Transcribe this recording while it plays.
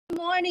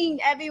morning,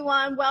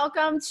 everyone.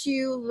 Welcome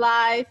to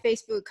live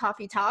Facebook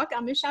Coffee Talk.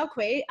 I'm Michelle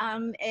Quay.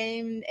 I'm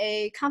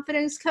a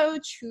confidence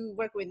coach who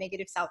works with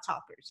negative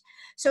self-talkers.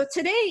 So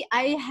today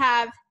I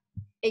have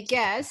a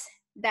guest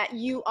that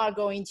you are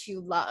going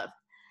to love.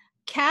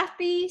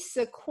 Cathy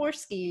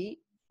Sikorski,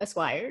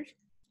 Esquire,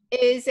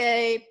 is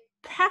a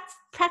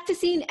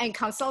practicing and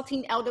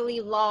consulting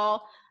elder law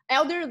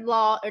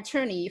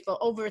attorney for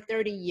over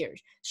 30 years.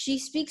 She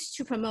speaks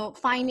to promote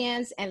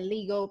finance and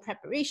legal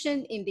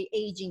preparation in the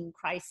aging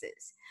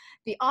crisis.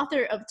 The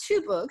author of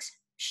 2 books,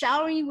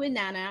 Showering with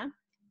Nana,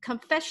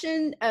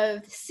 Confession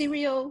of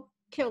Serial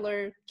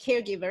Killer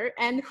Caregiver,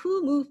 and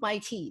Who Moved My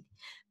Teeth,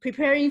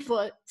 Preparing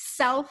for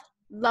Self,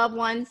 Loved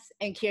Ones,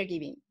 and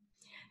Caregiving.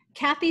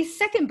 Cathy's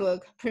second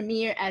book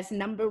premiered as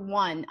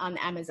 #1 on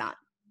Amazon.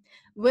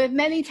 With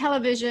many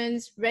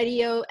televisions,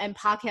 radio, and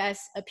podcast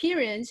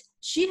appearances,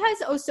 she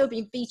has also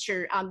been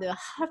featured on the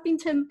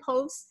Huffington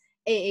Post,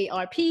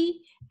 AARP,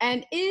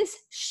 and is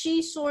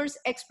she source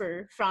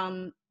expert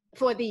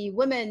for the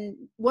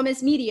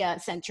Women's Media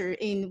Center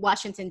in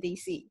Washington,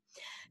 D.C.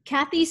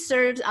 Cathy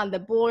serves on the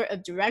board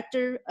of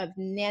directors of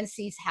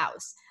Nancy's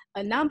House,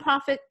 a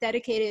nonprofit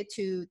dedicated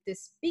to the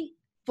speak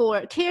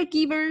for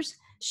caregivers.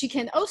 She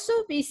can also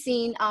be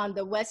seen on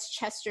the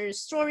Westchester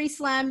Story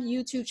Slam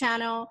YouTube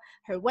channel.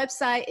 Her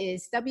website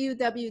is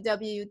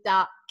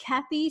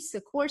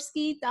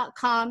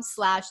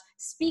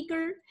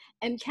www.cathysikorski.com/speaker.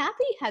 And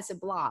Cathy has a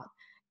blog,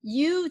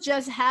 You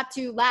Just Have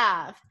to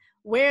Laugh,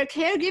 where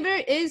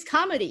caregiver is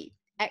comedy,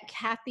 at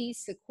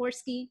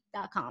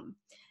cathysikorski.com.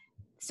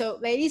 So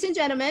ladies and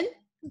gentlemen,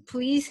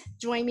 please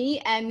join me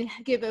and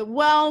give a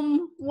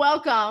warm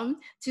welcome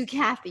to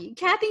Cathy.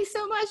 Cathy,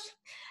 so much.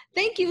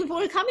 Thank you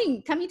for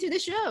coming to the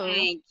show.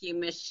 Thank you,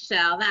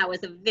 Michelle. That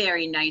was a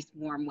very nice,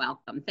 warm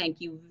welcome.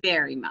 Thank you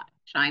very much.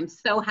 I'm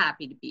so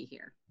happy to be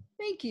here.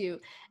 Thank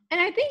you.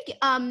 And I think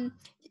I'm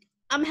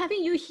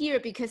having you here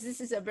because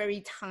this is a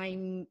very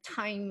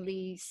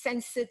timely,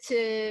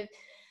 sensitive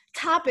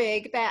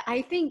topic that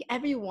I think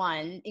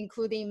everyone,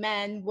 including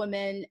men,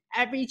 women,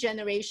 every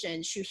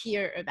generation should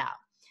hear about.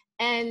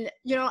 And,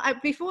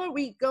 before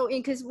we go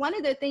in, because one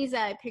of the things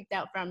that I picked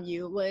out from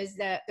you was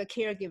the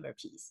caregiver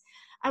piece.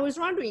 I was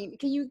wondering,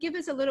 can you give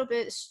us a little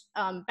bit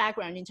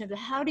background in terms of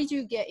how did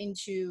you get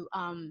into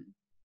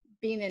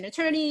being an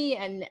attorney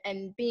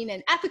and being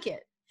an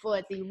advocate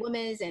for the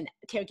women and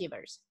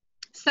caregivers?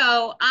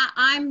 So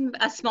I'm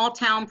a small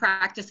town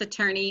practice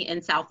attorney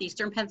in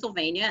southeastern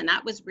Pennsylvania, and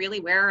that was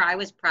really where I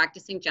was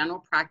practicing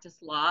general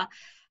practice law.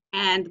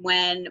 And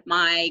when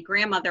my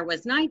grandmother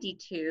was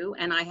 92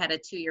 and I had a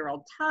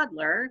 2-year-old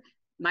toddler,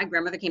 my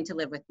grandmother came to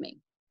live with me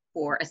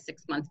for a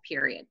 6-month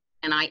period.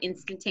 And I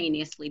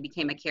instantaneously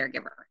became a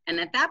caregiver. And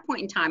at that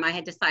point in time, I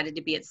had decided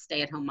to be a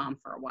stay-at-home mom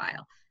for a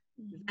while.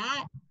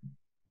 That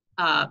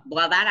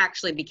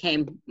actually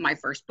became my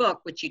first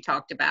book, which you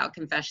talked about,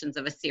 Confessions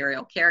of a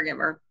Serial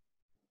Caregiver.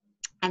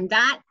 And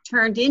that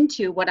turned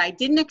into what I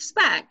didn't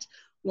expect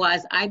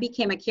was I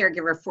became a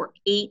caregiver for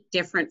 8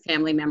 different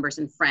family members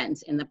and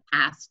friends in the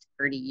past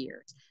 30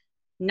 years.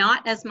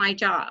 Not as my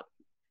job.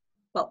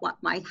 But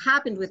what might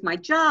happen with my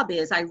job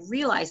is I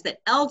realized that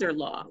elder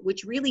law,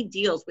 which really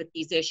deals with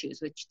these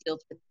issues, which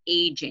deals with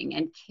aging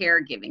and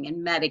caregiving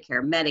and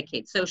Medicare,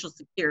 Medicaid, Social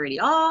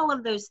Security, all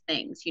of those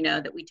things,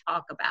 that we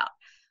talk about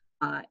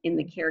in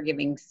the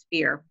caregiving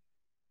sphere,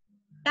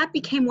 that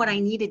became what I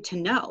needed to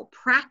know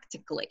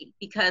practically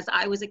because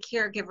I was a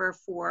caregiver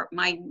for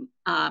my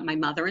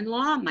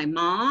mother-in-law, my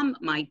mom,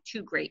 my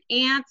 2 great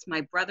aunts,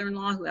 my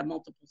brother-in-law who had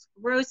multiple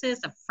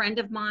sclerosis, a friend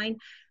of mine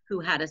who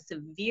had a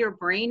severe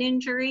brain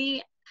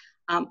injury.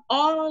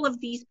 All of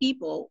these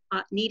people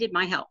needed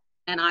my help.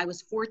 And I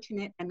was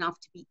fortunate enough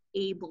to be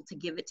able to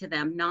give it to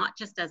them, not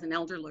just as an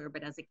elder lawyer,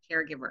 but as a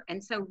caregiver.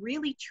 And so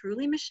really,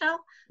 truly,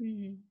 Michelle,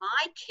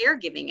 my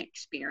caregiving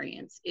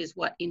experience is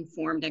what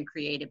informed and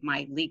created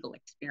my legal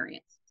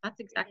experience. That's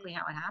exactly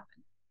how it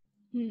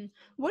happened.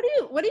 What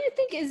do you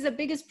think is the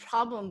biggest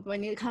problem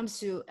when it comes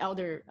to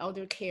elder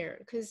care?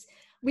 Because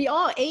we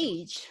all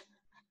age.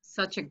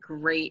 Such a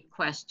great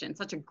question.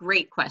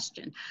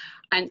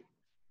 And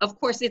of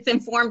course, it's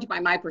informed by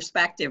my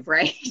perspective,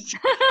 right?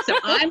 So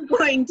I'm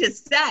going to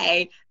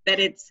say that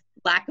it's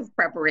lack of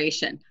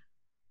preparation.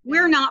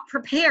 We're not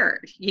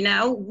prepared,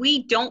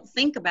 we don't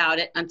think about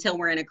it until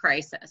we're in a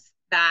crisis.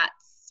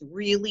 That's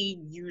really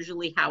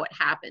usually how it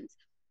happens.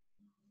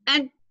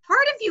 And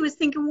part of you is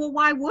thinking, well,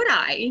 why would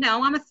I?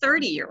 I'm a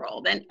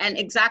 30-year-old. And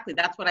exactly,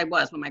 that's what I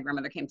was when my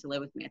grandmother came to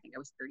live with me. I think I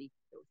was 34.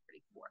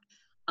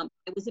 I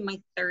was in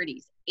my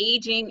 30s.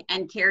 Aging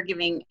and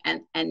caregiving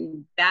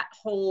and that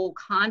whole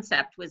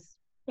concept was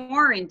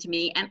foreign to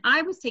me. And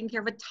I was taking care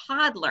of a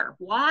toddler.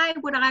 Why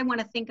would I want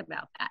to think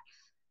about that?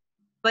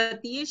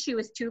 But the issue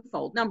is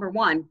twofold. Number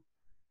one,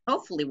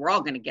 hopefully we're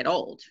all going to get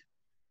old.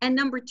 And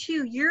number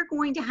 2, you're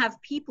going to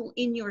have people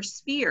in your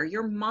sphere,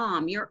 your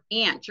mom, your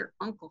aunt, your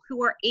uncle,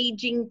 who are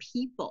aging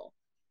people.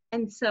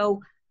 And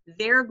so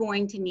they're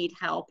going to need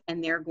help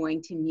and they're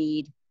going to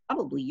need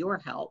probably your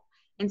help.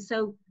 And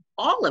so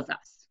all of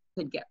us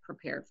could get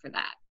prepared for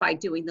that by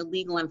doing the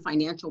legal and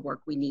financial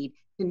work we need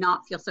to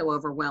not feel so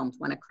overwhelmed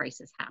when a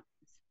crisis happens.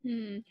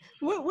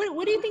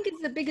 What do you think is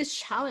the biggest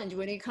challenge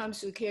when it comes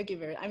to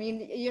caregiver? I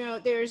mean, you know,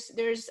 there's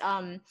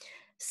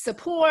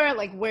support,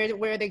 like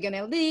where they're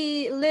gonna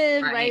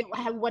live, right?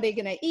 What they're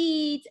gonna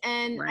eat,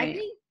 and I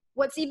think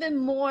what's even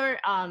more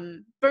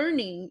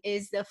burning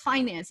is the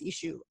finance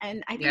issue.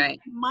 And I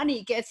think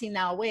money gets in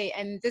our way,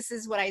 and this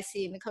is what I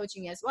see in the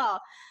coaching as well.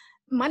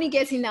 Money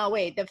gets in our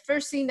way. The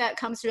first thing that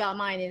comes to our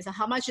mind is,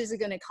 how much is it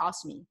going to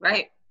cost me?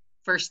 Right.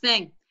 First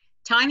thing,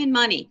 time and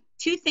money.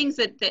 Two things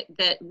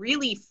that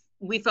really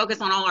we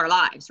focus on all our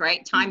lives,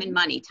 right? Time and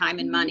money, time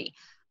and money.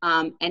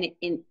 And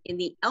in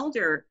the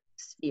elder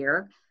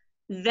sphere,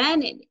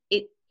 then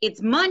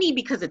it's money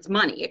because it's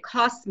money. It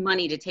costs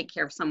money to take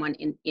care of someone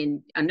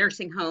in a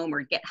nursing home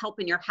or get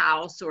help in your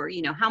house, or,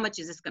 you know, how much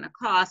is this going to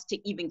cost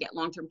to even get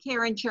long-term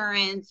care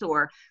insurance,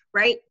 or,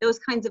 right? Those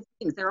kinds of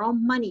things. They're all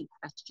money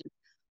questions.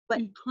 But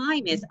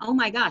time is, oh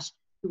my gosh,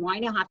 do I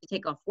now have to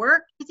take off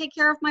work to take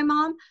care of my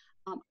mom?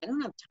 I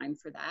don't have time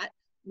for that.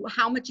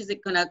 How much is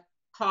it going to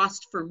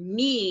cost for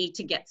me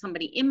to get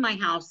somebody in my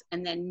house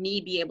and then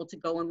me be able to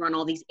go and run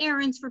all these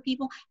errands for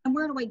people? And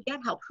where do I get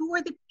help? Who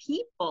are the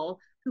people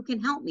who can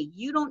help me?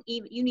 You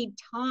need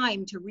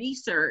time to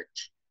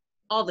research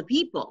all the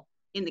people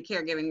in the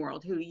caregiving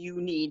world who you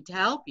need to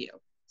help you.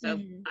 So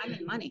time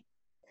and money.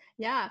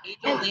 Yeah.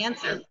 Age-old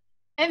answer.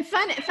 And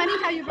funny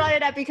how you brought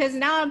it up, because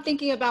now I'm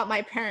thinking about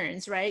my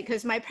parents, right?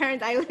 Because my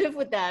parents, I live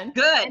with them.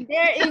 Good. And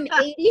they're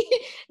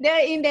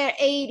in their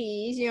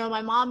 80s. You know,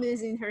 my mom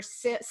is in her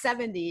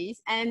 70s.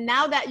 And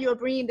now that you're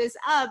bringing this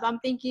up, I'm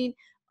thinking,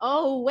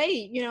 oh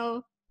wait, you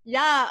know,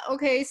 yeah,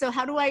 okay. So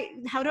how do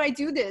I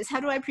do this? How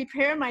do I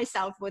prepare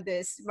myself for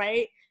this,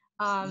 right?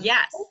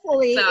 Yes.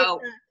 Hopefully,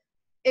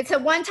 it's a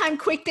one-time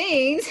quick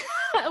thing.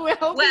 We're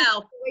hoping it's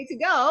the way to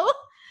go.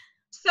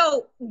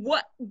 So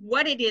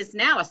what it is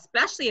now,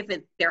 especially if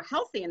they're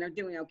healthy and they're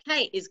doing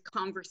okay, is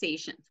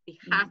conversations. We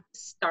have to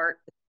start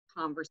with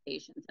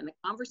conversations, and the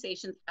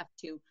conversations have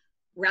to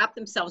wrap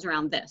themselves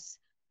around this.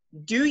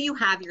 Do you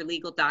have your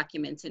legal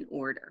documents in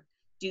order?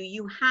 Do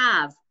you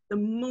have the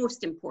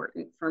most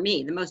important, for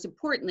me, the most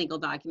important legal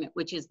document,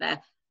 which is the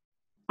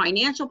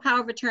financial power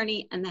of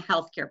attorney and the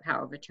healthcare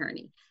power of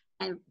attorney?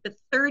 And the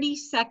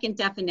 30-second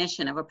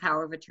definition of a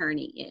power of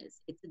attorney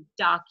is, it's a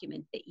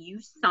document that you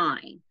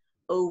sign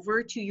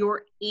over to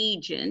your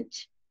agent,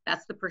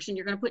 that's the person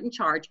you're going to put in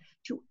charge,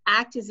 to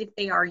act as if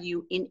they are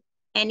you in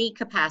any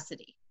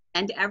capacity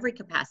and every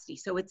capacity.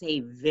 So it's a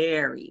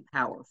very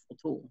powerful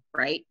tool,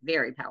 right?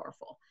 Very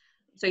powerful.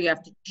 So you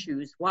have to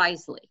choose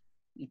wisely.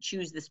 You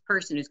choose this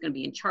person who's going to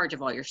be in charge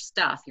of all your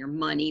stuff, your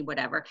money,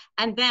 whatever.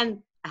 And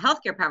then a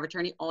healthcare power of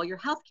attorney, all your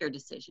healthcare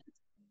decisions.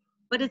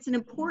 But it's an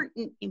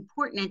important,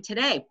 and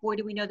today, boy,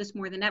 do we know this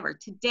more than ever.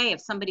 Today,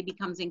 if somebody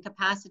becomes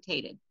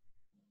incapacitated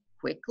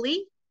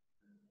quickly,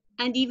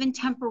 and even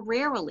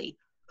temporarily,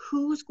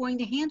 who's going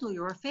to handle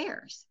your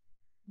affairs?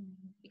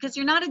 Because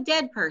you're not a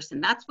dead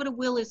person. That's what a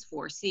will is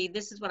for. See,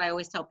 this is what I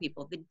always tell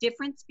people. The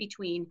difference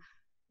between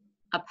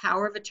a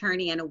power of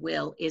attorney and a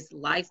will is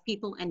live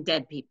people and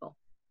dead people.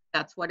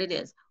 That's what it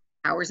is.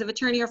 Powers of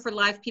attorney are for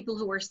live people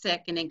who are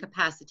sick and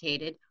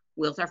incapacitated.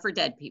 Wills are for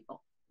dead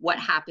people. What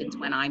happens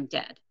when I'm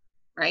dead,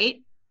 right?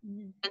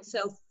 And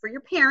so for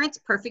your parents,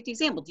 perfect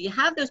example. Do you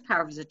have those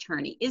powers of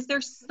attorney? Is there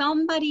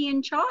somebody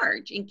in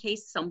charge in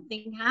case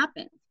something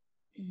happens?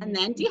 And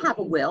then do you have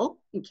a will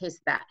in case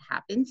that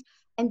happens?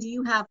 And do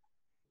you have,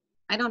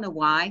 I don't know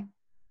why,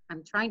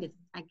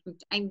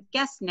 I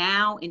guess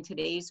now in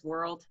today's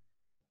world,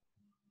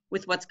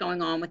 with what's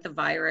going on with the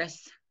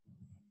virus,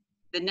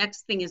 the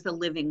next thing is the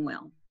living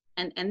will.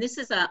 And this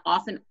is a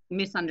often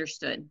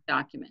misunderstood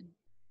document.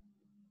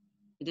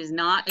 It is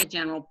not a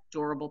general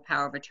durable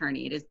power of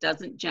attorney. It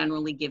doesn't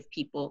generally give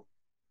people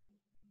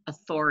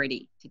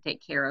authority to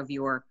take care of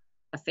your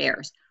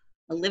affairs.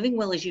 A living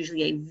will is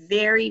usually a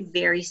very,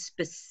 very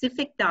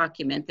specific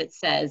document that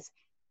says,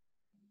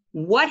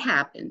 what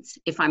happens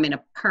if I'm in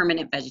a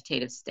permanent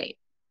vegetative state?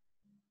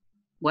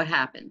 What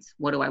happens?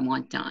 What do I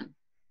want done?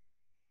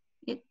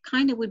 It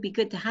kind of would be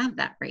good to have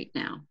that right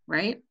now,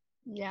 right?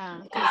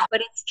 Yeah.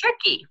 But it's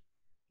tricky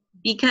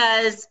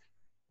because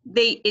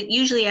it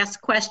usually asks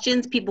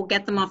questions. People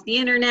get them off the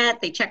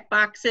internet, they check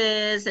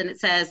boxes, and it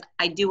says,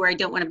 I do or I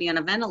don't want to be on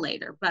a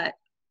ventilator. But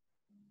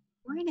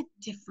we're in a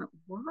different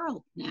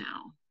world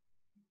now.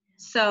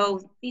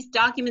 So these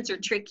documents are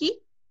tricky,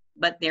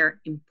 but they're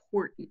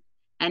important.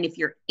 And if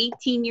you're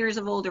 18 years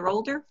of old or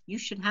older, you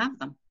should have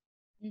them.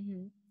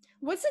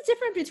 What's the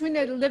difference between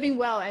the living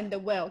will and the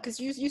will? Because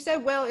you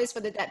said will is for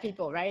the dead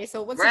people, right?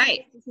 So what's the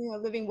difference between a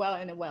living will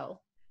and a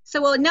will?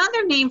 So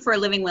another name for a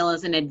living will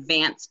is an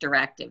advance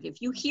directive.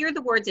 If you hear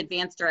the words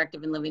advance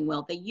directive and living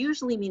will, they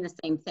usually mean the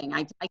same thing.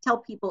 I tell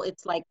people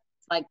it's like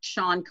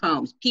Sean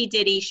Combs, P.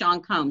 Diddy, Sean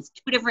Combs,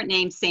 two different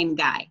names, same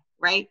guy,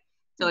 right?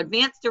 So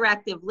advance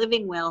directive,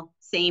 living will,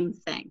 same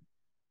thing.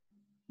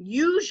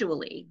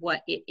 Usually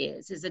what it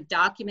is a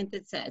document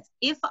that says,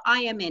 if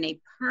I am in a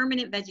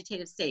permanent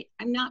vegetative state,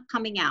 I'm not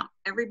coming out.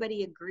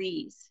 Everybody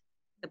agrees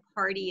The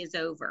party is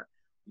over.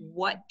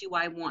 What do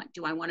I want?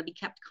 Do I want to be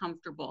kept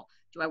comfortable?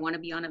 Do I want to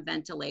be on a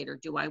ventilator?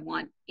 Do I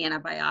want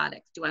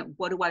antibiotics?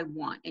 What do I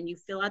want? And you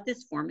fill out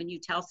this form and you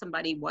tell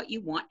somebody what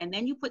you want, and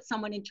then you put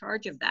someone in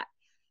charge of that.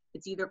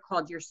 It's either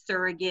called your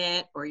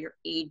surrogate or your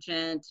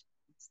agent.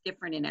 It's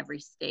different in every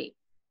state.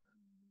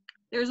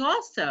 There's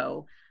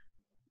also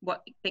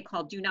what they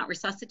call do not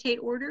resuscitate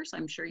orders.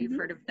 I'm sure you've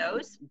heard of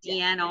those,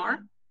 DNR.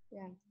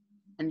 Yeah.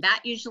 And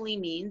that usually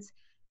means,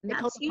 and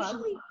that's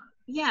usually,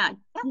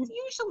 that's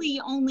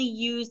usually only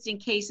used in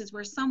cases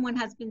where someone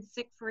has been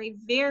sick for a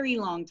very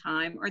long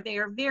time, or they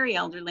are very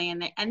elderly,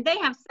 and they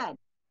have said,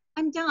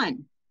 I'm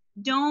done.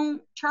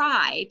 Don't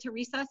try to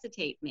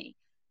resuscitate me.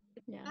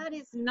 That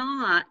is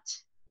not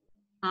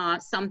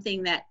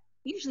something that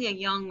usually a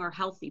young or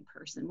healthy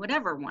person would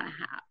ever want to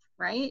have,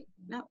 right?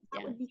 No,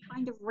 that would be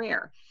kind of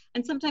rare.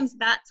 And sometimes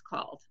that's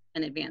called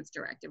an advance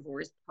directive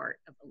or is part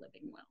of a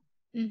living will.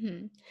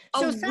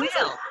 So a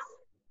will,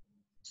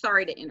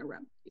 sorry to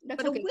interrupt,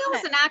 but a will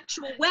is an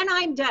actual, when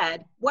I'm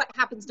dead, what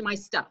happens to my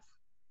stuff,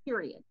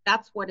 period.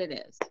 That's what it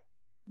is.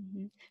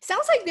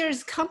 Sounds like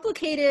there's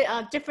complicated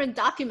different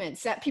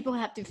documents that people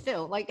have to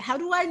fill. Like, how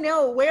do I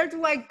know, where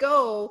do I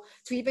go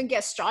to even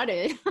get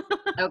started?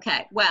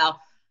 Okay, well,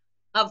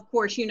 of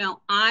course, you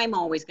know, I'm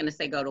always going to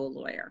say go to a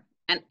lawyer.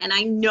 And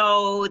I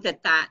know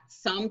that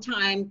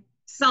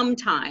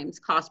sometimes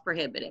cost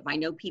prohibitive. I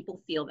know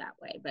people feel that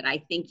way, but I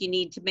think you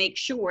need to make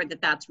sure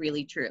that that's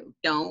really true.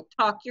 Don't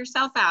talk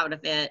yourself out of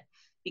it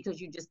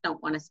because you just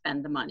don't want to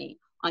spend the money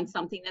on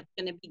something that's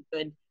going to be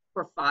good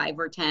for 5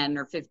 or 10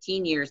 or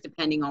 15 years,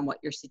 depending on what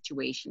your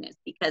situation is,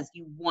 because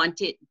you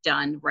want it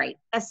done right,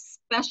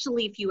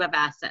 especially if you have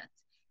assets.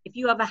 If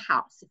you have a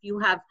house, if you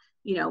have,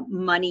 you know,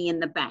 money in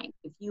the bank,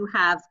 if you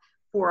have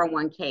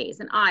 401ks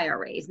and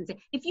IRAs, and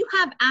if you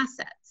have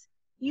assets,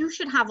 you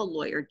should have a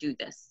lawyer do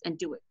this and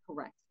do it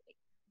correctly.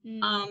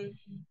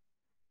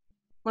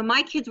 When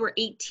my kids were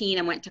 18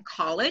 and went to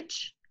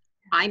college,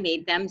 I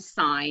made them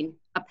sign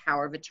a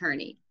power of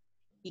attorney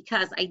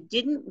because I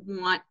didn't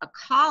want a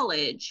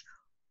college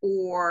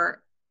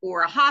or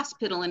a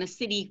hospital in a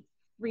city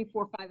 3,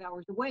 4, 5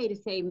 hours away to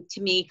say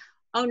to me,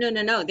 oh,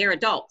 no, they're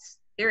adults.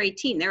 They're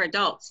 18, they're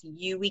adults.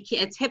 We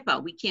can't, it's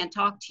HIPAA, we can't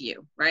talk to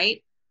you,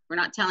 right? We're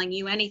not telling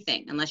you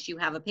anything unless you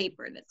have a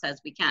paper that says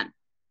we can.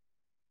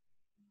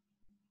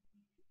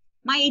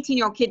 My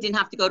 18-year-old kid didn't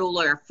have to go to a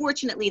lawyer.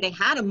 Fortunately, they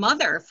had a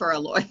mother for a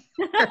lawyer.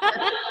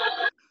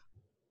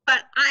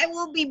 But I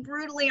will be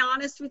brutally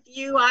honest with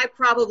you, I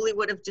probably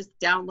would have just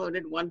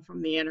downloaded one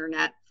from the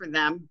internet for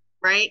them,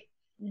 right?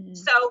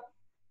 So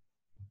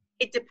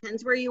it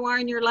depends where you are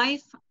in your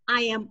life.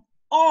 I am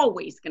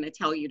always going to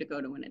tell you to go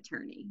to an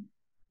attorney.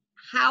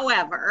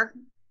 However,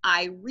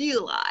 I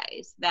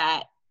realize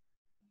that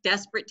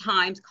desperate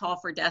times call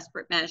for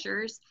desperate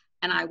measures,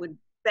 and I would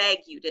beg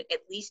you to at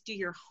least do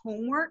your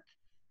homework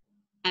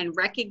and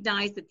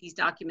recognize that these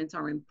documents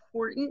are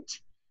important,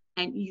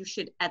 and you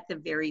should at the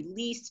very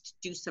least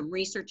do some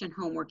research and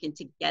homework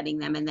into getting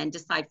them, and then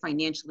decide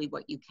financially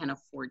what you can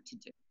afford to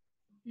do.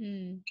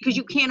 Because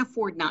you can't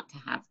afford not to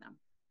have them.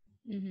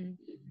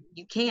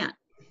 You can't.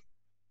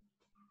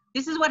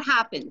 This is what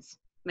happens,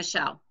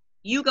 Michelle.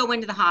 You go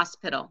into the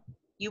hospital.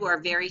 You are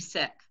very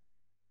sick.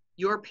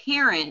 Your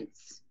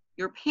parents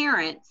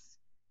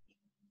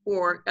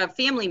or a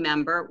family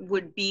member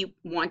would be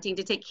wanting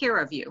to take care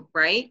of you,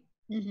 right?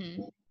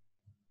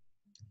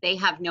 They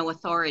have no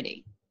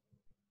authority.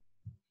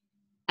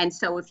 And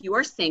so if you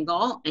are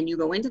single and you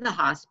go into the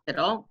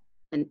hospital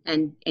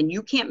and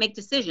you can't make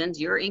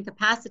decisions, you're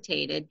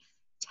incapacitated,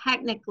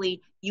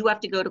 technically you have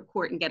to go to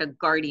court and get a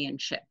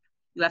guardianship.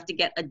 You have to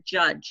get a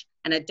judge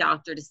and a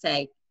doctor to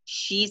say,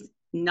 she's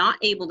not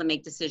able to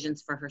make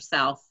decisions for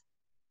herself.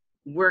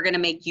 We're going to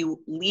make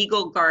you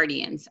legal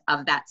guardians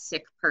of that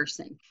sick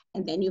person.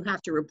 And then you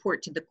have to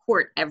report to the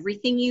court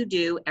everything you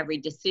do, every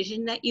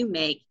decision that you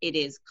make. It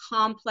is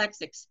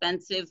complex,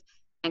 expensive,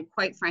 and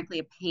quite frankly,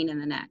 a pain in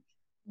the neck,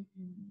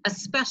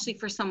 especially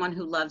for someone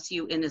who loves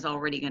you and is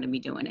already going to be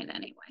doing it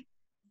anyway.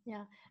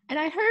 Yeah. And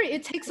I heard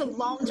it takes a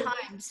long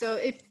time. So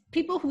if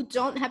people who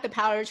don't have the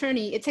power of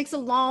attorney, it takes a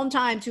long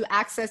time to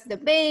access the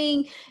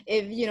bank.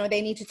 If, you know,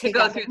 they need to take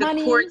go out through the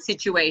money. Court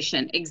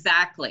situation.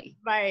 Exactly.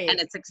 Right.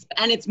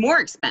 And it's more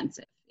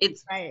expensive.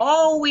 It's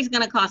always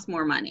going to cost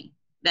more money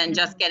than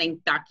just getting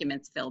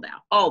documents filled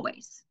out.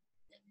 Always.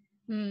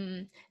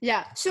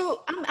 Yeah.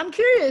 So I'm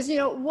curious, you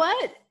know,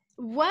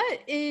 what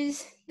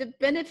is the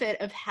benefit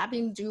of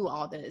having to do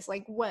all this?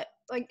 Like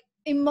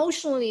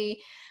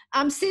emotionally,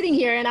 I'm sitting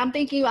here and I'm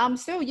thinking, I'm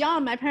so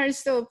young, my parents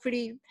still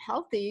pretty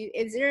healthy.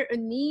 Is there a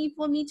need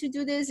for me to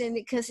do this? And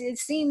because it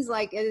seems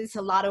like it's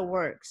a lot of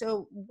work.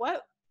 So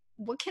what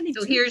can you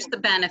do? So here's the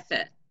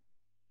benefit.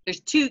 There's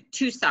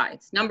two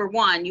sides. Number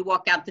one, you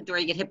walk out the door,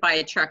 you get hit by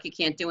a truck, you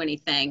can't do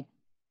anything.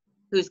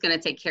 Who's going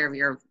to take care of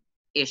your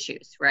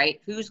issues,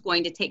 right? Who's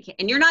going to take care?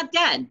 And you're not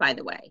dead, by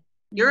the way.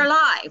 You're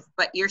alive,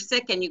 but you're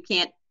sick and you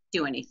can't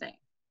do anything.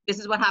 This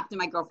is what happened to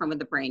my girlfriend with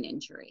the brain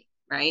injury,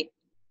 right?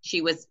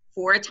 She was,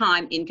 for a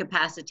time,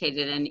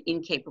 incapacitated and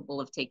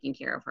incapable of taking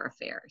care of her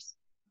affairs.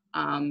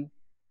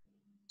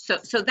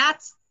 So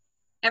that's,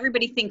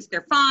 everybody thinks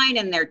they're fine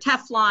and they're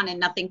Teflon and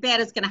nothing bad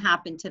is going to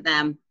happen to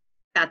them.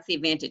 That's the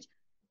advantage.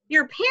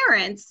 Your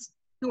parents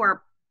who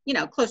are, you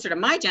know, closer to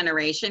my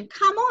generation,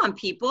 come on,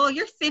 people,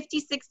 you're 50,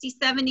 60,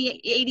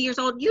 70, 80 years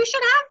old. You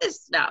should have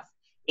this stuff.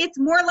 It's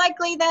more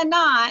likely than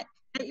not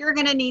that you're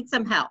going to need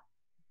some help,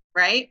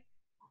 right?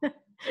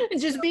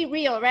 Just be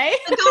real, right?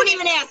 Don't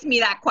even ask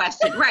me that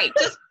question. Right.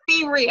 Just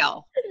be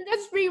real.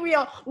 Let's be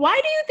real. Why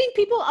do you think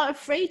people are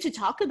afraid to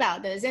talk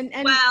about this? And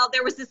well,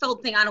 there was this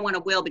old thing, I don't want a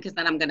will because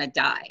then I'm going to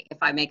die. If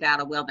I make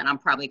out a will, then I'm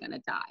probably going to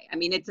die. I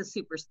mean, it's a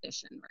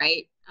superstition,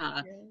 right?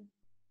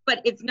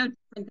 But it's no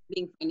different than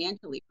being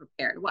financially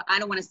prepared. Well, I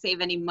don't want to save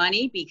any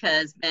money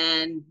because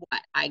then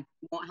what? I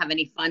won't have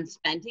any fun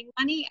spending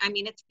money. I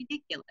mean, it's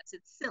ridiculous.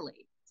 It's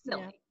silly.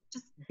 Yeah.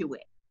 Just do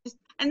it.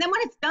 And then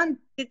when it's done,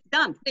 it's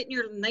done. Put it in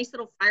your nice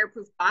little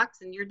fireproof box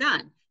and you're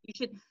done. You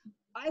should.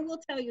 I will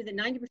tell you that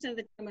 90% of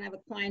the time when I have a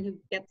client who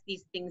gets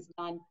these things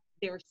done,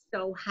 they're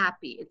so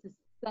happy. It's a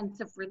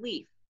sense of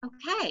relief.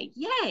 Okay,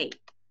 yay,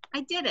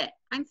 I did it.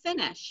 I'm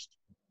finished.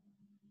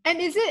 And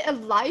is it a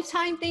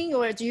lifetime thing,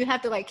 or do you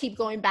have to like keep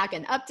going back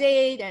and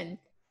update? And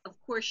of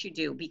course you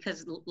do,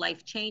 because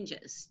life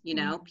changes. You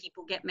know,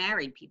 people get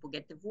married, people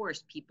get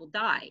divorced, people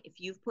die. If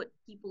you've put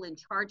people in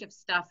charge of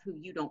stuff who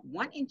you don't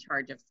want in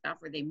charge of stuff,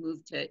 or they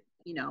move to,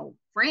 you know,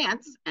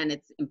 France and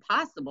it's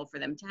impossible for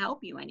them to help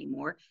you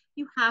anymore,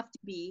 you have to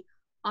be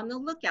on the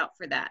lookout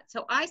for that.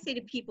 So I say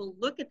to people,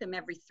 look at them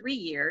every 3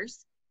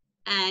 years,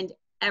 and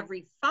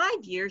every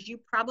 5 years, you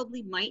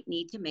probably might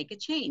need to make a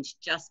change.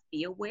 Just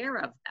be aware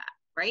of that,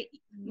 right?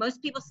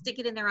 Most people stick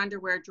it in their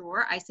underwear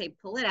drawer. I say,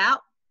 pull it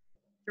out.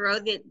 Throw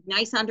the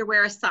nice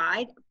underwear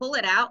aside, pull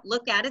it out,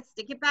 look at it,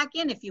 stick it back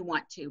in if you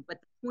want to. But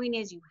the point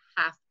is, you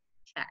have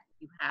to check.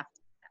 You have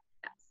to check.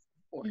 Yes,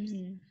 of course.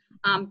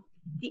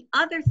 The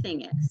other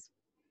thing is,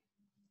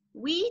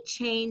 we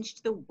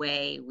changed the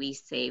way we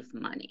save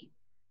money.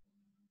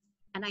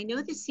 And I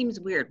know this seems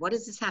weird. What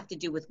does this have to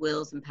do with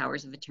wills and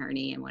powers of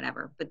attorney and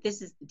whatever? But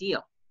this is the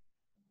deal.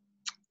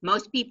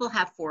 Most people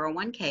have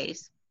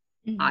 401ks,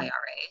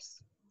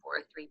 IRAs,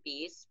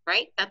 403bs,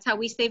 right? That's how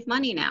we save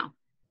money now.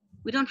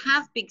 We don't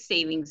have big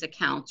savings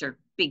accounts or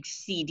big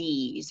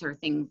CDs or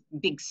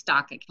big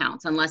stock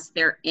accounts unless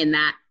they're in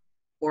that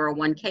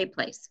 401k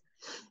place.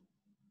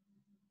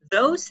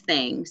 Those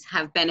things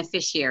have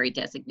beneficiary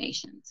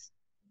designations.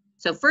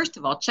 So first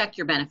of all, check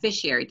your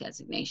beneficiary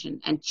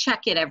designation and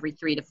check it every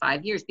 3 to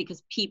 5 years,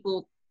 because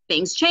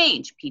things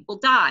change. People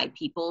die,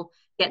 people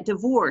get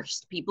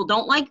divorced, people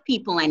don't like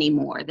people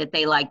anymore that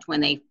they liked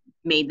when they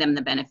made them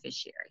the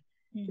beneficiary.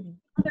 The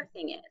other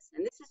thing is,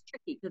 and this is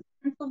tricky because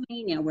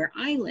Pennsylvania, where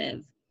I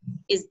live,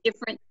 is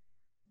different.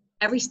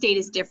 Every state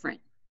is different.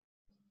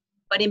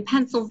 But in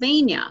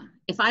Pennsylvania,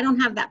 if I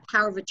don't have that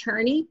power of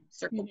attorney,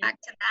 circle back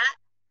to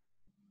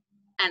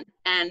that,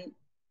 and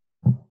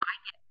I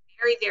get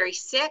very, very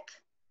sick,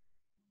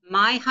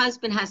 my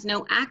husband has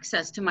no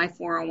access to my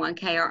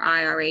 401k or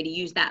IRA to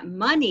use that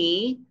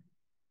money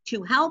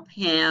to help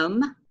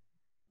him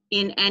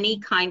in any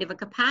kind of a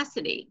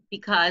capacity,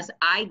 because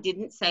I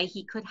didn't say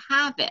he could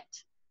have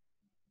it.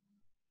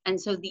 And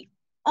so the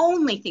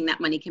only thing that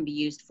money can be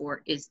used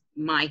for is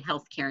my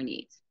healthcare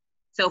needs.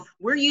 So if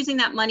we're using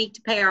that money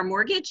to pay our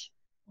mortgage,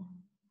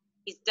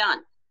 he's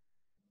done.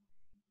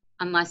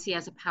 Unless he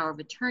has a power of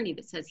attorney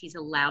that says he's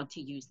allowed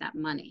to use that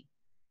money.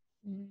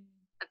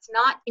 That's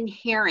not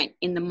inherent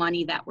in the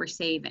money that we're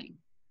saving.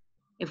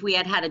 If we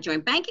had had a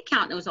joint bank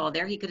account and it was all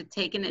there, he could have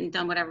taken it and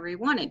done whatever he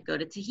wanted, go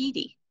to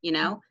Tahiti, you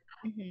know?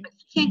 But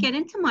he can't get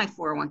into my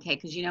 401k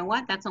because you know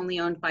what? That's only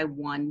owned by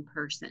one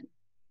person,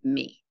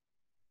 me.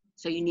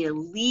 So you need a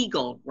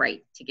legal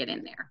right to get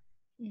in there.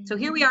 So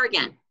here we are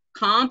again,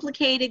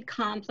 complicated,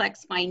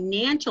 complex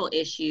financial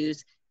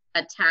issues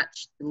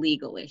attached to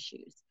legal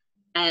issues.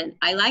 And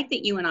I like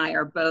that you and I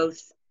are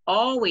both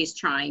always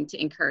trying to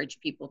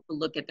encourage people to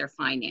look at their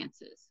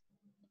finances.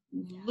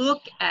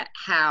 Look at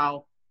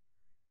how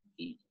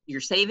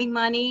you're saving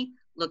money,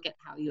 look at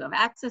how you have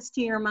access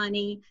to your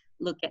money,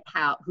 look at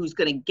who's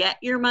going to get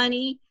your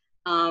money.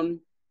 And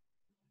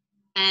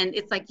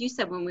it's like you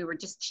said when we were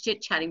just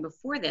chit-chatting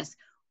before this,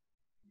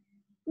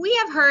 we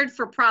have heard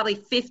for probably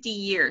 50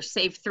 years,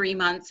 save 3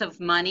 months of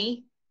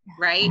money,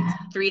 right?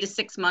 3 to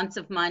 6 months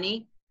of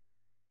money.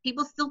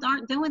 People still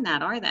aren't doing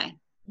that, are they?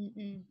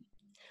 You're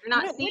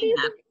not seeing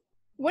that.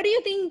 What do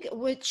you think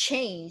would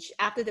change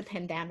after the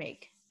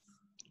pandemic?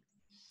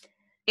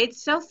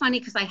 It's so funny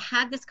because I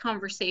had this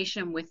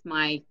conversation with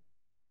it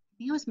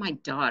was my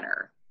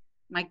daughter.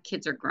 My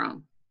kids are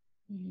grown.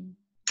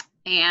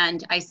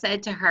 And I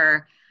said to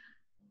her,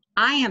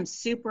 I am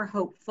super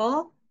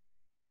hopeful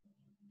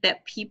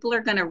that people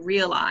are going to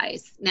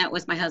realize, now it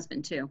was my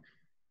husband too,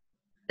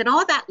 that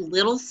all that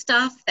little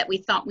stuff that we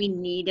thought we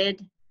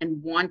needed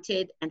and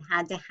wanted and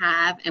had to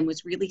have and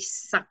was really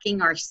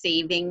sucking our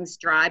savings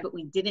dry, but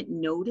we didn't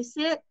notice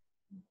it.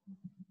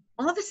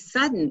 All of a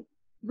sudden,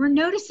 we're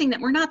noticing that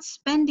we're not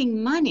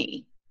spending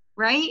money,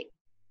 right?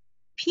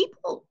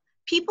 People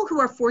who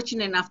are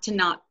fortunate enough to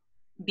not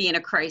be in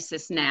a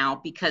crisis now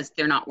because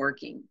they're not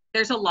working.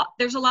 There's a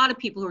lot of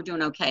people who are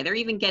doing okay. They're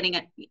even getting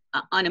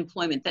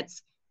unemployment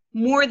that's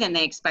more than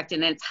they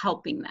expected, and it's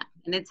helping them.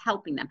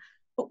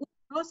 But what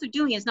they're also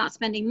doing is not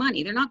spending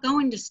money. They're not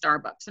going to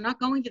Starbucks. They're not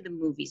going to the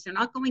movies. They're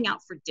not going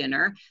out for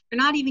dinner. They're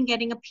not even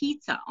getting a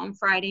pizza on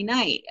Friday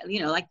night,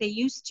 like they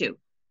used to.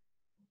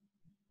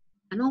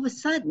 And all of a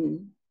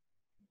sudden,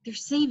 they're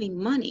saving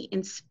money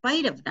in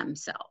spite of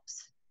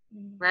themselves,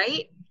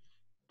 right?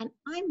 And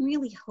I'm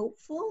really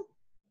hopeful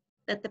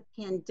that the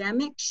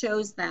pandemic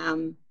shows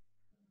them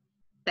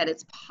that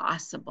it's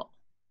possible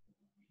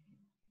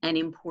and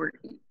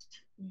important.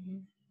 Mm-hmm.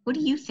 What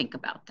do you think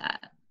about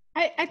that?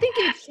 I think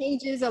it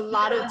changes a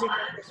lot of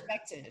different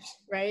perspectives,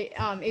 right?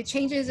 It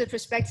changes the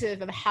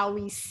perspective of how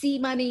we see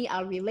money,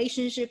 our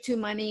relationship to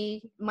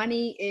money.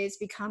 Money is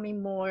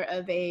becoming more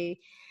of I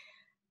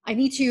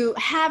need to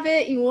have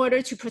it in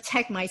order to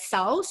protect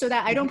myself so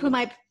that I don't put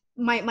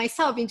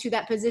myself into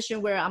that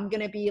position where I'm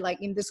going to be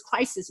like in this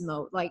crisis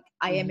mode, like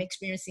I am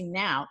experiencing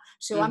now.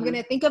 So I'm going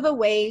to think of a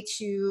way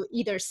to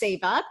either save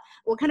up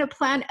or kind of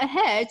plan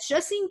ahead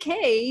just in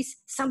case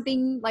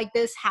something like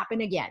this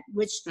happen again,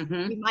 which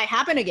it might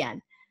happen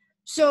again.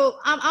 So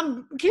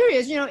I'm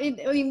curious,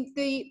 in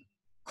the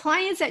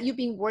clients that you've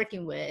been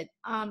working with,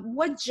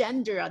 what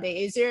gender are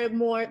they? Is there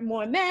more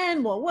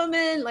men, more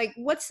women? Like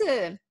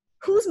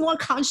who's more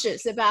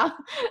conscious about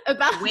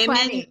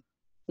planning?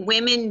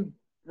 Women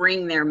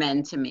bring their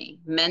men to me.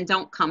 Men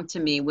don't come to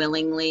me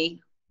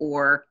willingly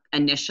or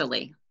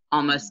initially,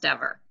 almost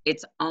ever.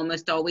 It's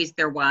almost always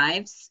their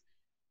wives,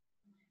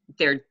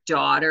 their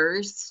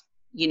daughters,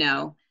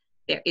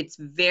 It's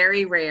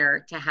very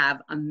rare to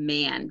have a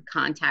man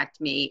contact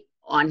me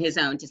on his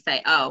own to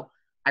say, oh,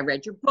 I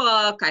read your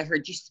book, I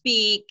heard you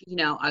speak,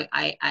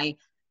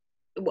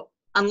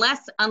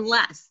 unless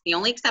the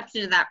only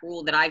exception to that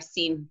rule that I've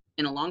seen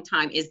in a long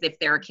time is if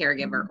they're a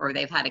caregiver or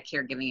they've had a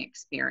caregiving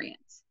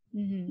experience.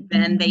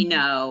 Then they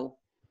know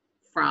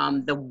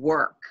from the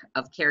work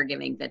of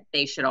caregiving that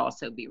they should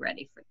also be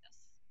ready for this.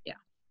 Yeah.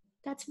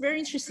 That's very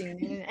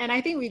interesting. And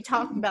I think we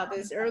talked about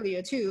this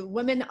earlier too.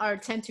 Women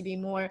tend to be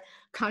more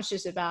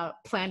conscious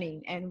about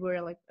planning, and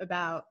we're like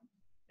about,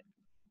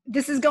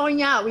 this is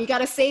going out, we got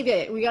to save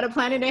it, we got to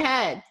plan it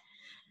ahead.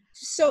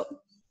 So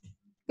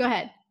go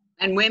ahead.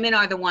 And women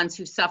are the ones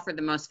who suffer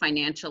the most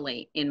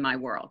financially in my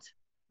world.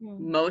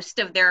 Most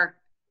of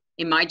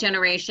in my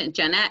generation,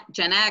 Gen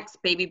X,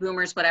 baby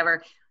boomers,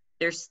 whatever,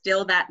 there's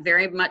still that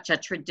very much a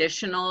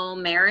traditional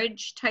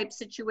marriage type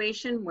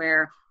situation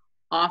where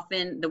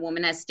often the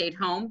woman has stayed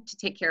home to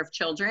take care of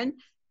children,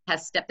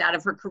 has stepped out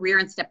of her career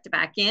and stepped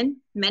back in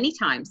many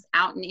times,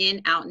 out and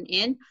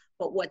in.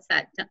 But what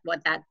that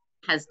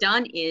has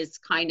done is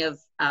kind of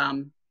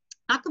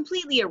not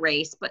completely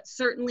erase, but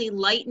certainly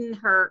lighten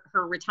her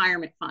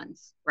retirement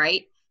funds,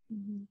 right?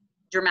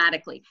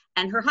 Dramatically.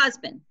 And her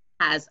husband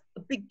has a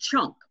big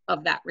chunk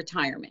of that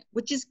retirement,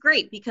 which is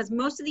great because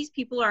most of these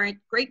people are in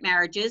great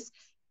marriages.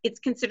 It's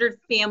considered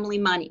family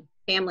money,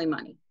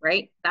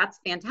 right? That's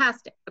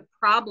fantastic. The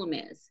problem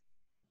is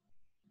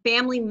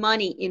family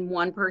money in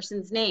one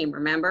person's name.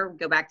 Remember,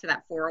 go back to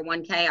that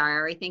 401k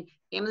IRA thing.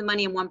 Family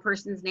money in one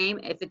person's name,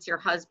 if it's your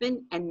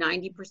husband and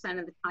 90%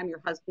 of the time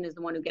your husband is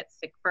the one who gets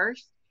sick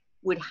first,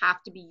 would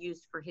have to be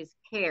used for his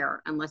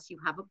care unless you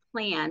have a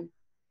plan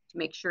to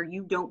make sure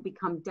you don't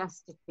become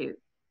destitute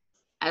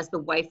as the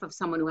wife of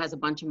someone who has a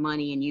bunch of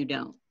money and you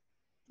don't.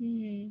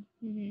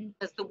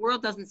 Because the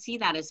world doesn't see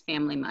that as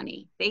family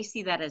money. They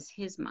see that as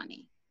his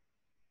money.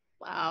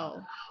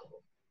 Wow.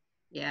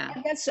 Yeah.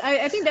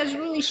 I think that's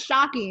really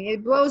shocking.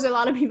 It blows a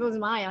lot of people's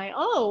mind. Like,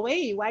 oh,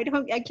 wait,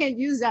 I can't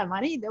use that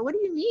money? What do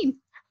you mean?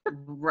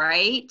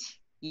 Right?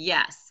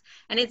 Yes.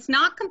 And it's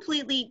not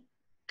completely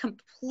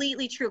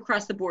true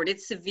across the board.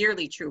 It's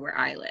severely true where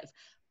I live.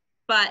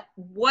 But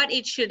what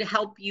it should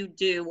help you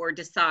do or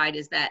decide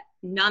is that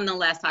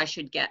nonetheless, I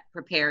should get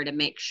prepared and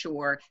make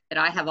sure that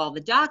I have all the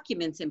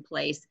documents in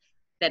place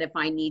that if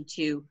I need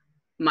to,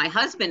 my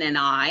husband and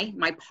I,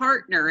 my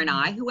partner and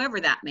I, whoever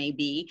that may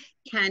be,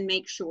 can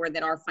make sure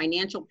that our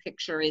financial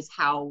picture is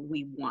how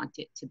we want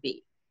it to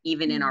be,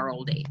 even in our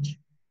old age.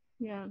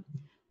 Yeah.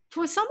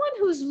 For someone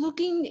who's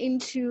looking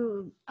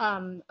into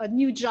a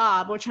new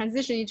job or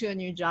transitioning to a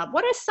new job,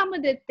 what are some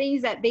of the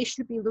things that they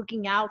should be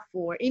looking out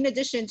for in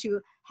addition to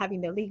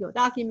having the legal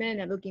document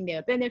and looking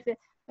their benefit?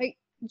 Like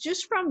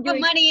just from put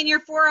money in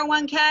your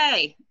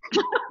 401k.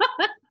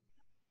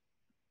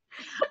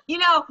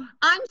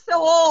 I'm so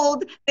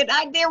old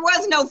that there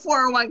was no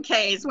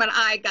 401ks when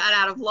I got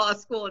out of law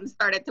school and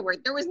started to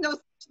work. There was no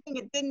such thing.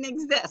 It didn't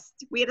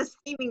exist. We had a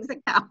savings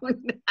account.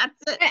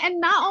 That's it. And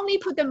not only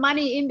put the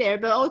money in there,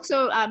 but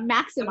also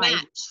maximize.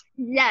 Match.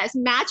 Yes,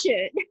 match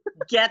it.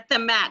 Get the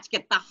match.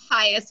 Get the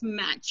highest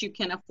match you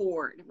can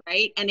afford,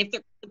 right? And if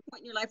there's a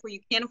point in your life where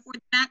you can't afford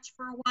the match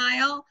for a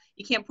while,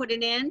 you can't put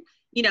it in,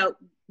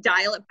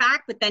 dial it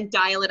back, but then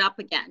dial it up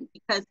again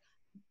because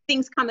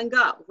things come and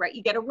go, right?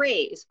 You get a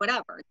raise,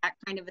 whatever, that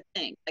kind of a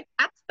thing. Like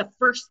that's the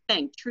first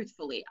thing,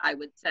 truthfully, I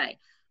would say.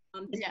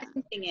 The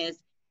second thing is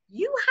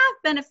you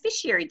have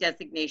beneficiary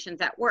designations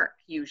at work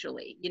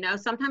usually. You know,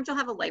 sometimes you'll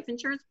have a life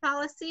insurance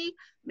policy.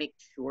 Make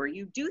sure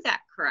you do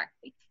that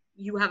correctly.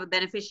 You have a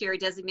beneficiary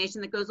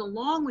designation that goes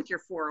along with your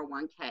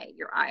 401k,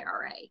 your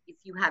IRA. If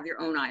you have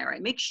your own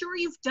IRA, make sure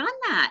you've done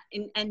that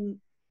and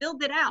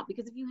filled it out,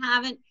 because if you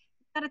haven't,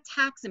 you've got a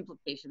tax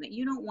implication that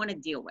you don't want to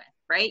deal with,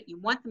 right? You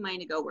want the money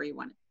to go where you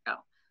want it to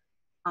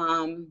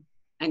go.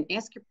 And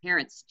ask your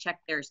parents to check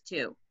theirs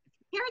too.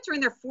 Parents are in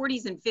their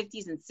 40s and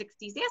 50s and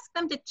 60s, ask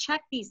them to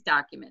check these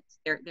documents,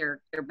 their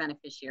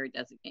beneficiary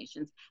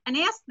designations, and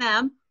ask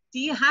them, do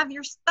you have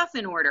your stuff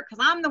in order?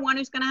 Because I'm the one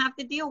who's going to have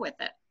to deal with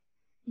it.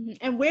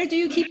 And where do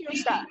you keep your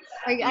stuff?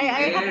 I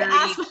have to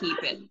ask. Where do you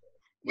keep it?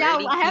 Yeah,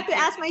 I have to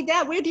ask my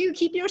dad, where do you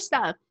keep your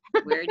stuff?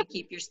 Where do you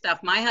keep your stuff?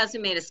 My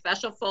husband made a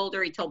special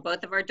folder. He told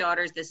both of our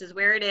daughters, this is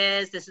where it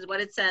is. This is what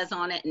it says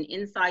on it. And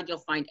inside you'll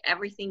find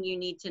everything you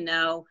need to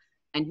know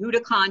and who to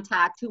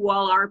contact, who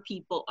all our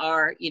people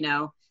are, you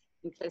know,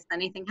 in case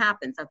anything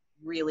happens. That's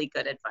really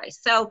good advice.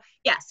 So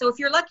yeah, so if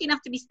you're lucky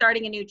enough to be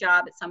starting a new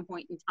job at some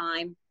point in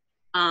time,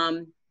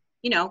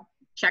 you know,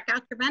 check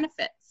out your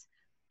benefits.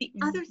 The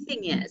other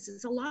thing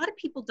is a lot of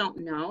people don't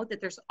know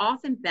that there's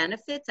often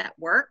benefits at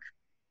work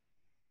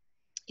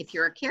if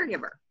you're a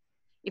caregiver.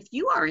 If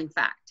you are in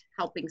fact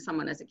helping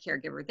someone as a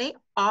caregiver, they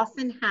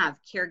often have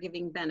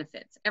caregiving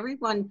benefits.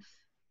 Everyone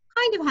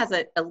kind of has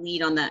a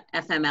lead on the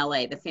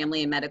FMLA, the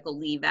Family and Medical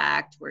Leave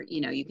Act, where, you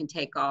know, you can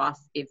take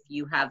off if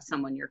you have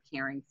someone you're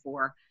caring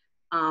for.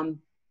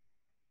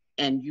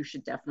 And you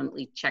should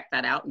definitely check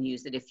that out and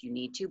use it if you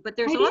need to. But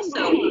there's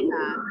also,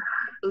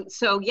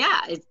 so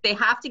yeah, they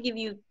have to give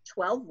you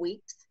 12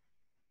 weeks.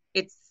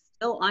 It's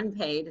still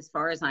unpaid as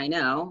far as I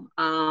know,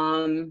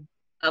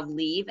 of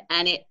leave.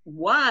 And it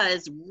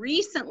was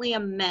recently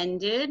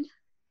amended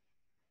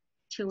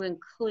to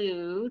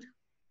include,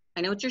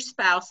 I know it's your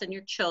spouse and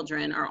your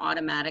children are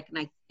automatic, and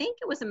I think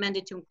it was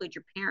amended to include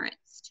your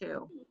parents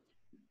too.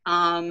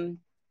 And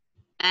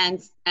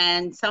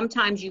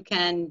sometimes you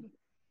can,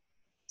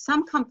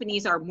 some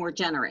companies are more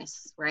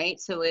generous, right?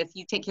 So if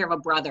you take care of a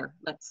brother,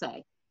 let's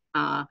say,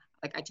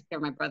 like I took care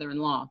of my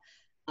brother-in-law,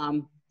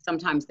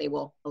 sometimes they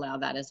will allow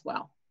that as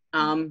well.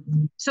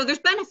 So there's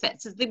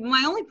benefits.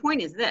 My only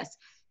point is this.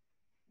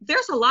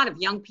 There's a lot of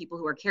young people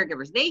who are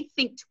caregivers. They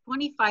think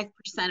 25%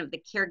 of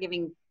the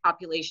caregiving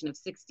population of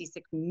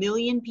 66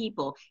 million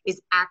people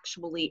is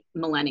actually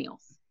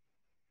millennials.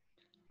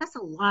 That's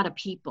a lot of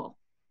people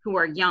who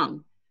are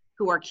young,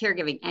 who are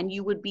caregiving, and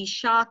you would be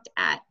shocked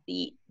at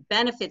the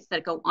benefits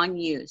that go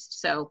unused.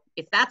 So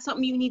if that's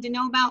something you need to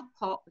know about,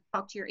 talk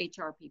to your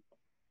HR people.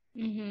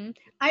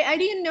 I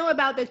didn't know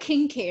about the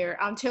kin care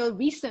until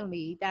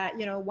recently, that,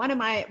 you know, one of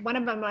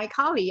my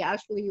colleagues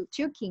actually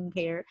took kin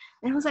care,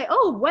 and I was like,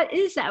 oh, what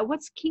is that?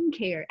 What's kin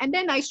care? And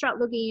then I start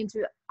looking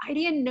into, I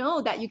didn't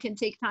know that you can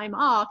take time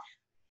off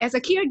as a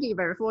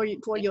caregiver for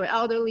your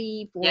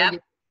elderly, for your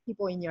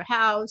people in your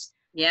house.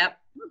 Yep.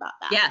 About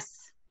that.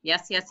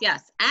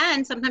 Yes.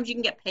 And sometimes you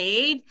can get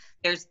paid.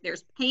 There's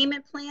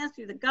payment plans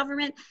through the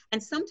government,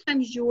 and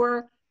sometimes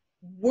your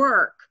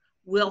work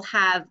will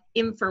have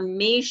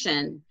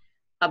information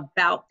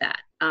about that.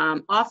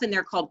 Often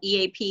they're called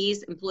EAPs,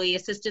 Employee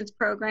Assistance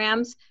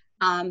Programs,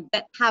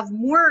 that have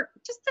more,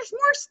 there's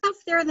more stuff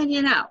there than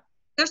you know.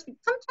 There's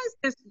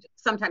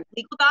sometimes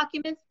legal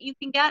documents that you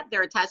can get.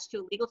 They're attached to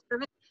a legal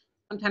service.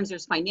 Sometimes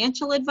there's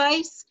financial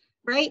advice,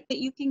 right, that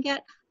you can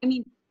get. I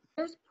mean,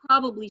 there's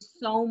probably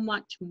so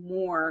much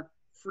more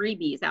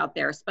freebies out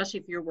there, especially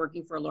if you're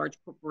working for a large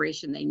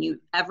corporation, than you've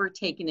ever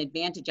taken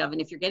advantage of.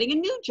 And if you're getting a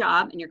new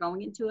job and you're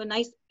going into a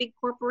nice big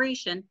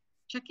corporation,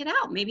 check it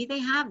out. Maybe they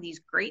have these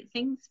great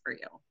things for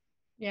you.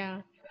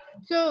 Yeah.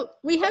 So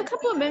we have a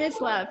couple of minutes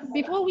left.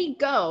 Before we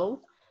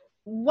go,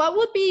 what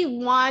would be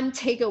one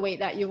takeaway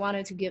that you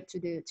wanted to give to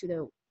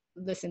the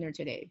listener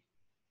today?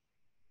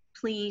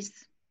 Please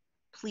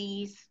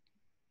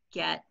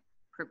get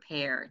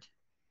prepared.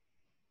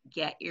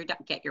 Get your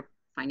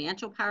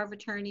financial power of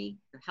attorney,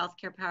 your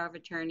healthcare power of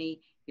attorney,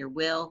 your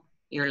will,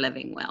 your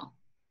living will.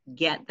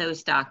 Get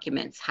those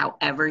documents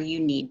however you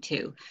need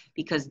to,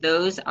 because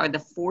those are the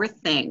 4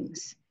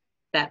 things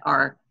that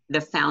are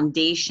the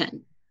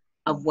foundation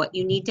of what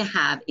you need to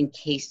have in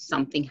case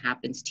something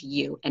happens to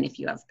you. And if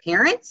you have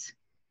parents,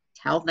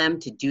 tell them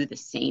to do the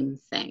same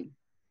thing.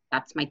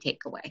 That's my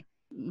takeaway.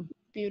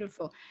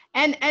 Beautiful.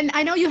 And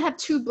I know you have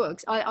 2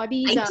 books. Are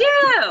these? I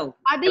do.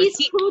 Are these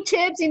 2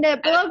 tips in the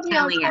book?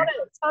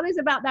 Tell us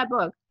about that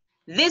book.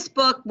 This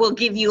book will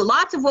give you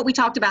lots of what we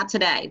talked about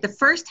today. The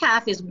first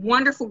half is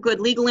wonderful, good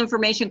legal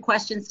information,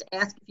 questions to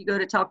ask if you go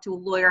to talk to a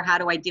lawyer. How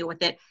do I deal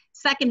with it?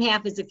 Second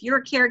half is if you're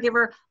a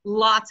caregiver,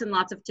 lots and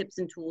lots of tips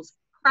and tools,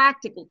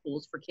 practical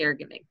tools for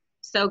caregiving.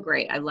 So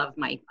great. I love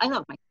my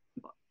book.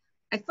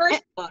 My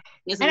first book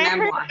is a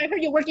memoir. I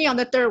heard you're working on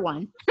the 3rd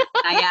one.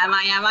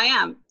 I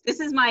am. This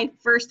is my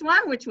first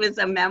one, which was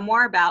a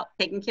memoir about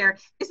taking care.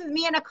 This is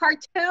me in a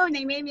cartoon.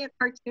 They made me a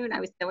cartoon. I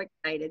was so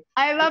excited.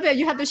 I love it.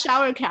 You have the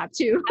shower cap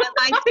too.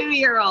 My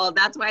 2-year-old.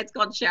 That's why it's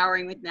called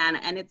Showering with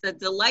Nana. And it's a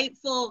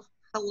delightful,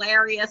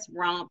 hilarious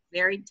romp,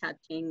 very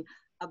touching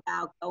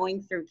about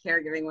going through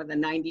caregiving with a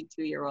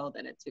 92-year-old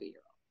and a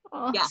 2-year-old.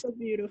 Oh, Yeah. so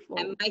beautiful.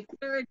 And my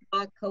third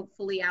book,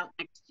 hopefully out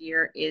next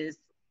year, is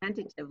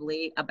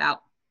tentatively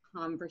about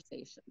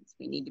conversations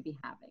we need to be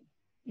having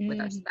with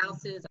our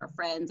spouses, our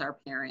friends, our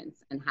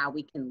parents, and how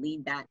we can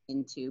lead that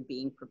into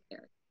being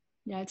prepared.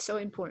 Yeah, it's so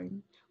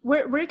important.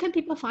 Where can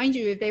people find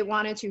you if they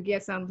wanted to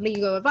get some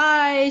legal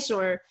advice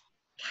or?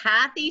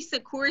 Cathy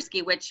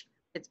Sikorski, which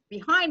it's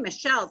behind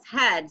Michelle's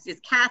head, is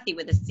Cathy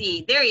with a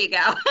C. There you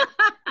go.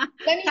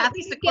 Let me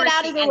Cathy Sikorski. get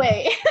out of the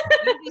way.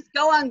 You just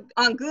go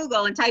on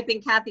Google and type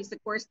in Cathy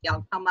Sikorski.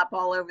 I'll come up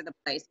all over the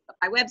place. But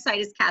my website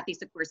is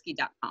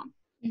cathysikorski.com.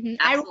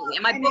 Absolutely.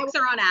 And my books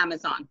are on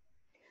Amazon.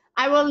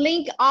 I will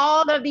link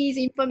all of these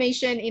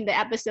information in the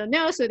episode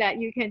notes so that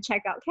you can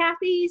check out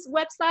Cathy's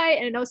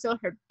website and also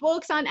her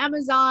books on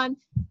Amazon.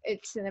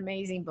 It's an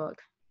amazing book.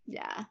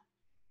 Yeah.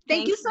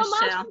 Thank you so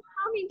much for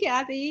coming,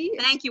 Cathy.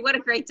 Thank you. What a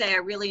great day. I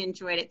really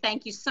enjoyed it.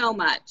 Thank you so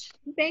much.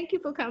 Thank you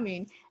for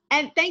coming.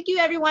 And thank you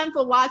everyone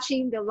for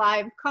watching the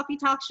live coffee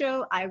talk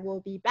show. I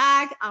will be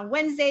back on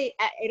Wednesday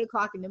at 8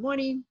 o'clock in the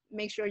morning.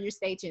 Make sure you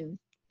stay tuned.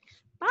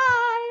 Bye.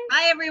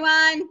 Bye,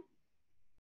 everyone.